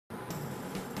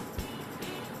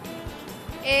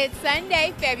It's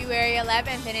Sunday, February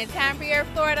 11th, and it's time for your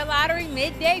Florida Lottery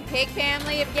Midday Pick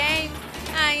family of games.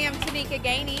 I am Tanika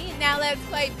Gainey. Now let's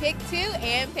play Pick 2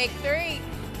 and Pick 3.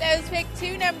 Those Pick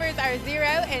 2 numbers are 0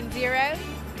 and 0.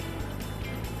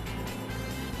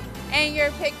 And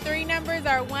your Pick 3 numbers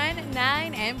are 1,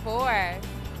 9, and 4.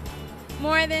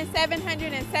 More than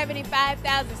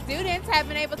 775,000 students have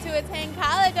been able to attend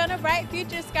college on a Bright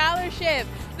Future Scholarship.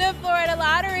 The Florida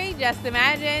Lottery, just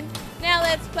imagine. Now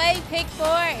let's play Pick 4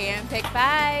 and Pick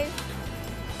 5.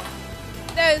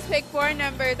 Those Pick 4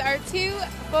 numbers are 2,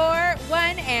 4,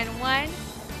 1, and 1.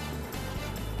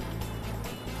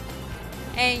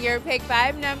 And your Pick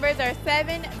 5 numbers are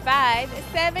 7, 5,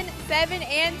 7, 7,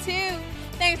 and 2.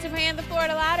 Thanks for playing the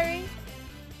Florida Lottery.